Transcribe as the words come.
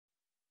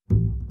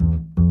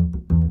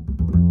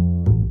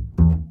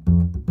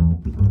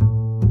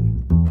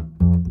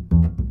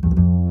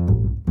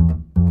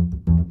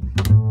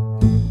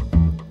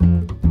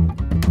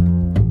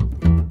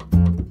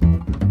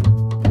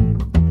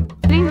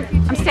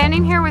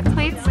standing here with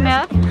Cleet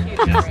Smith.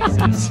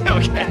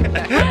 Okay.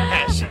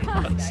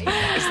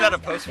 Is that a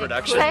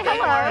post-production? Say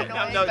hello.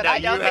 No, I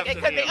don't think it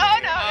could be. Oh,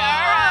 no.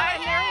 All right.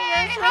 And there he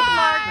is with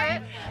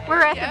Margaret.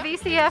 We're at the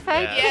VCFA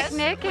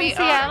picnic in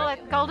Seattle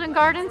at Golden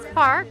Gardens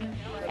Park.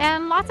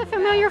 And lots of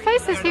familiar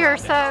faces here,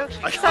 so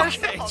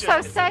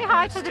say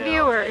hi to the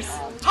viewers.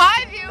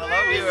 Hi, viewers.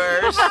 Hello,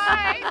 viewers.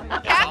 Hi.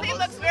 Kathy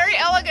looks very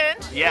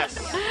elegant. Yes.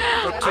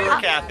 Tour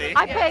Kathy.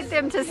 I paid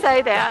them to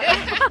say that.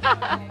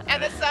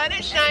 And the sun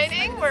is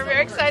shining. We're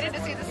very excited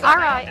to see the sun. All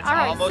right, It's all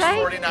right. almost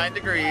 49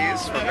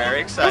 degrees. We're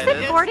very excited.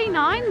 Is it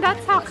 49?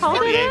 That's how cold it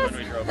 48 is? when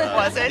we drove by.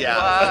 Was it? Yeah.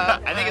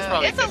 Whoa. I think it's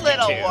probably It's a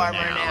little 52 warmer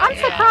now. I'm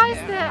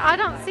surprised that I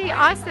don't see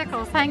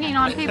icicles hanging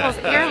on people's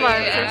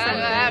earlobes or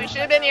something. We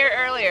should have been here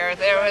earlier.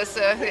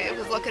 It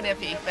was looking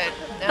iffy, but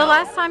no. The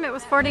last time it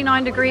was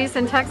 49 degrees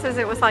in Texas,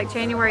 it was like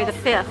January the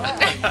 5th.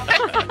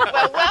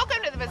 Well,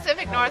 welcome to the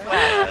Pacific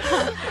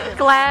Northwest.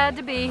 Glad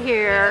to be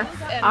here.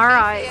 All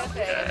right.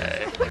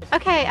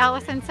 Okay,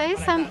 Allison, say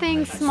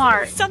something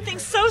smart. Something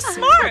so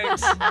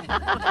smart.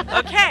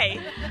 Okay.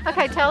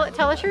 Okay,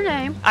 tell us your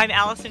name. I'm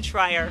Allison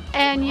Schreier.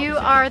 And you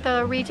are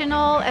the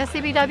regional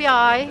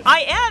SCBWI.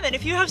 I am, and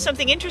if you have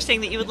something interesting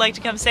that you would like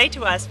to come say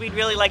to us, we'd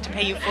really like to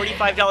pay you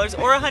 $45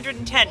 or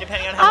 $110,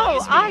 depending on how long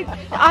you speak.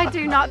 I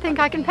do not think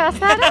I can pass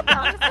that up,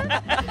 Allison.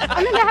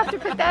 I'm going to have to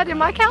put that in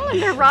my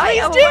calendar right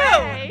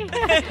away.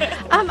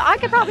 I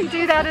could probably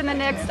do that in the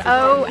next,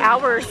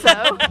 hour or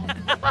so.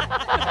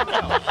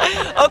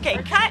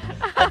 Okay, cut.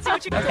 Let's see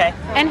what you... Okay.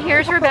 And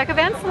here's Rebecca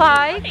Van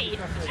Slyke.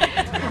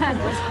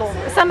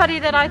 Somebody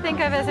that I think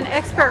of as an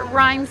expert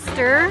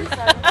rhymester.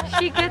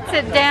 She gets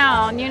it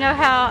down. You know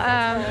how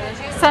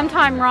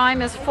sometimes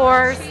rhyme is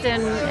forced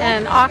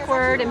and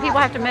awkward and people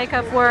have to make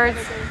up words.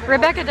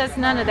 Rebecca does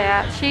none of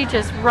that. She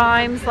just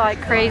rhymes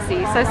like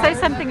crazy. So say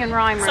something in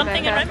rhyme, Rebecca.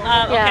 Something in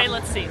rhyme? Okay,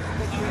 let's see.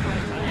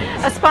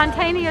 A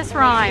spontaneous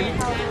rhyme.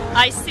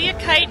 I see a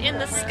kite in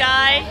the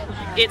sky.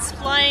 It's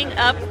flying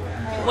up,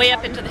 way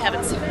up into the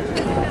heavens.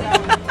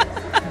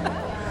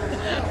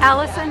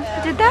 Allison,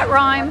 did that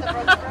rhyme?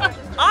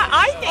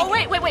 I think... Oh,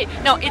 wait.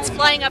 No, it's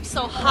flying up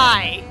so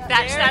high.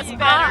 That's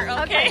better.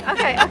 Okay.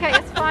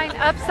 It's flying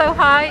up so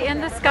high in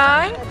the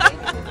sky.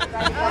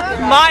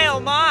 My, oh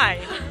my.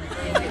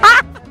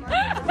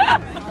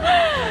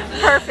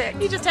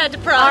 Perfect. You just had to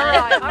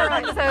pry. All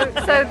right.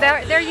 So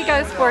there you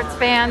go, sports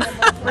fans.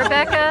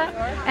 Rebecca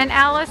and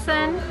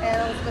Allison,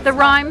 the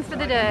rhyme for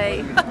the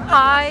day.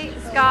 High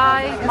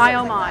sky, my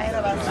oh my.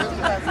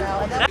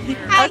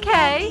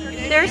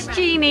 Okay, there's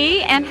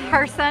Jeannie and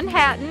her son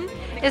Hatton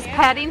is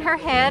patting her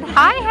head.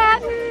 Hi,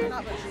 Hatton.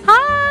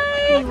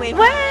 Hi. Can you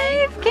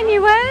wave? Can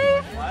you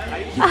wave?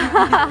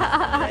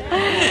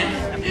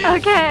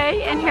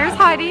 Okay, and here's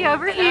Heidi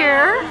over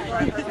here.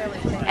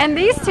 And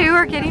these two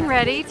are getting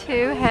ready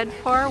to head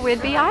for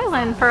Whidbey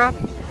Island for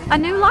a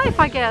new life,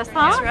 I guess,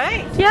 huh? That's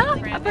right. Yeah,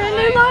 for a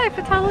new life,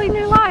 a totally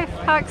new life.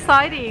 How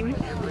exciting.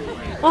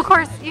 Well, of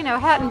course, you know,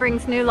 Hatton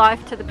brings new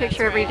life to the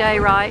picture every day,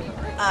 right?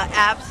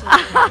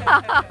 Absolutely.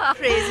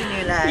 Crazy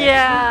new life.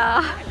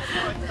 Yeah.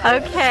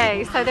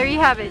 Okay, so there you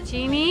have it.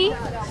 Jeannie,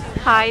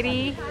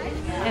 Heidi,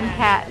 and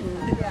Hatton.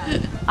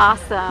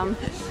 Awesome.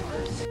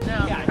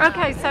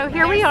 Okay, so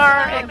here we are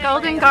at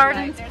Golden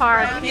Gardens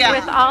Park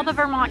with all the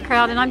Vermont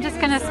crowd, and I'm just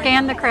going to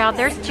scan the crowd.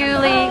 There's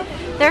Julie,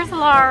 there's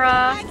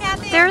Laura,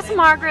 there's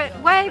Margaret.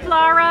 Wave,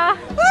 Laura.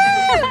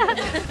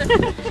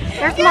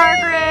 There's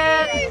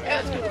Margaret,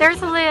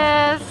 there's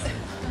Liz,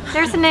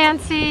 there's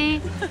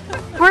Nancy.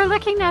 We're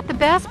looking at the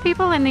best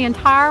people in the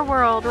entire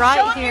world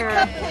right here.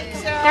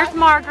 There's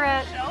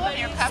Margaret.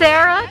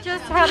 Sarah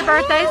just had a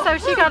birthday, so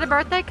she got a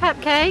birthday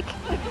cupcake.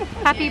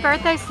 Happy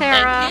birthday,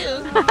 Sarah.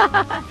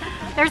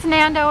 There's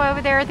Nando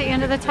over there at the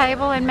end of the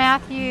table, and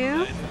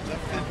Matthew.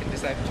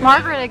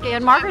 Margaret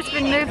again. Margaret's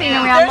been moving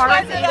around.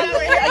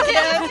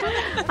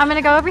 I'm going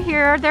to go over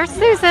here. There's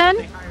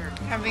Susan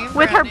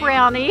with her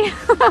brownie.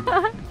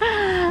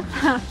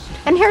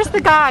 And here's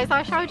the guys.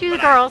 I showed you the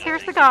girls.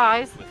 Here's the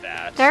guys.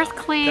 There's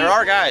Cleve. There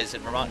are guys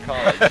at Vermont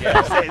College.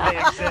 Yes, they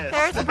exist.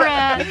 There's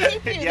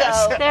Brent.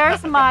 Yes.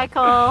 There's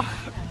Michael.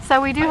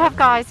 So we do have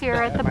guys here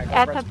at the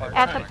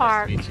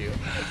park.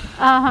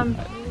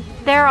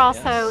 They're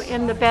also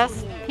in the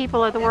best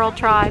people of the world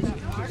tribe.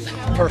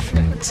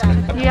 Perfect.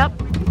 Yep.